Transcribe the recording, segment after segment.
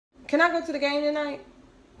Can I go to the game tonight?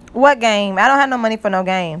 What game? I don't have no money for no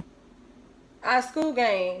game. Our school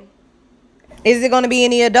game. Is it going to be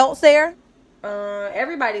any adults there?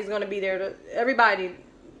 Everybody's going to be there. Everybody.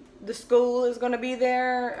 The school is going to be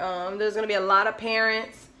there. There's going to be a lot of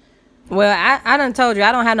parents. Well, I done told you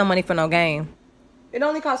I don't have no money for no game. It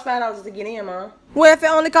only costs $5 to get in, Mom. Well, if it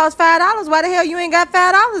only costs $5, why the hell you ain't got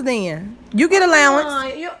 $5 then? You get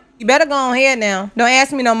allowance. You better go on ahead now. Don't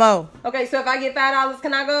ask me no more. Okay, so if I get $5,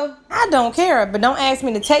 can I go? I don't care, but don't ask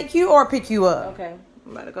me to take you or pick you up. Okay,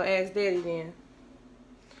 I'm about to go ask Daddy then.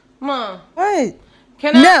 Mom. What?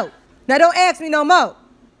 Can I? No. Now don't ask me no more.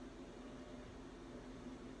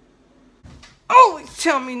 Always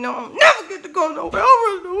tell me no. I'll never get to go nowhere.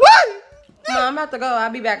 What? Mom, I'm about to go.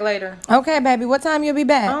 I'll be back later. Okay, baby. What time you'll be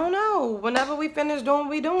back? I don't know. Whenever we finish doing what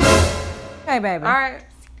we doing. Okay, baby. All right.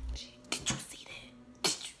 Did you see that?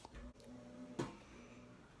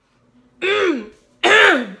 What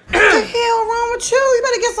the hell wrong with you? You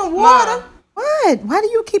better get some water. Mom. What? Why do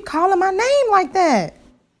you keep calling my name like that?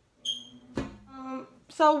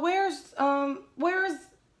 So where's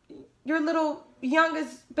your little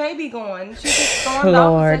youngest baby going? She's just going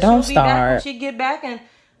Lord, off. don't she'll be back when start. she get back, and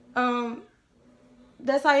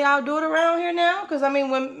that's how y'all do it around here now. Cause I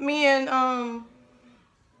mean, when me and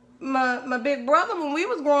my big brother, when we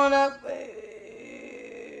was growing up,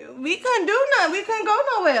 we couldn't do nothing. We couldn't go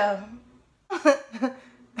nowhere.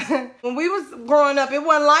 When we was growing up, it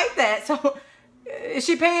wasn't like that. So is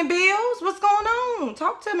she paying bills? What's going on?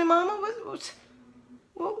 Talk to me, Mama. What?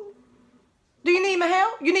 Do you need my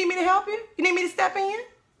help? You need me to help you? You need me to step in?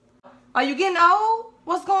 Are you getting old?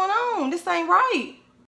 What's going on? This ain't right.